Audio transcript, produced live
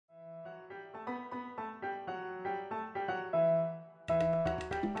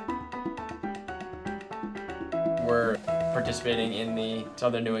we're participating in the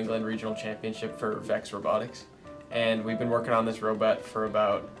Southern New England Regional Championship for VEX Robotics. And we've been working on this robot for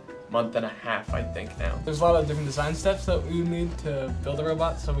about a month and a half, I think, now. There's a lot of different design steps that we need to build a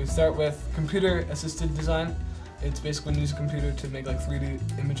robot. So we start with computer-assisted design. It's basically when you use a computer to make like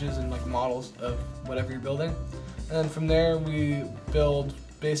 3D images and like models of whatever you're building. And then from there we build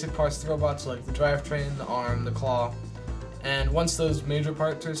basic parts of the robot, so like the drivetrain, the arm, the claw. And once those major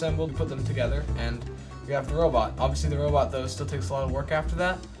parts are assembled, we put them together and we have the robot. Obviously the robot though still takes a lot of work after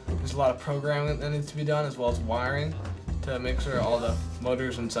that. There's a lot of programming that needs to be done as well as wiring to make sure all the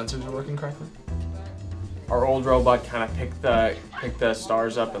motors and sensors are working correctly. Our old robot kind of picked the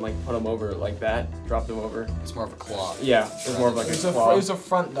stars up and like put them over like that, dropped them over. It's more of a claw. Yeah, it's more of like a claw. It was a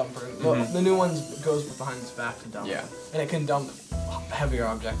front dumper. The new one goes behind its back to dump. Yeah. And it can dump heavier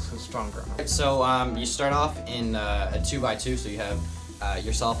objects because it's stronger. So you start off in a 2x2, so you have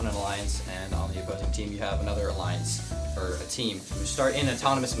yourself in an alliance, and on the opposing team you have another alliance or a team. You start in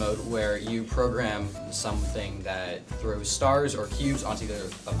autonomous mode where you program something that throws stars or cubes onto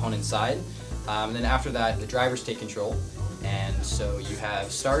the opponent's side. And then after that, the drivers take control, and so you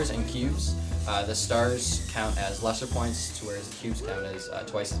have stars and cubes. The stars count as lesser points, whereas the cubes count as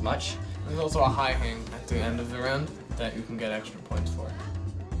twice as much. There's also a high hang at the end of the round that you can get extra points for.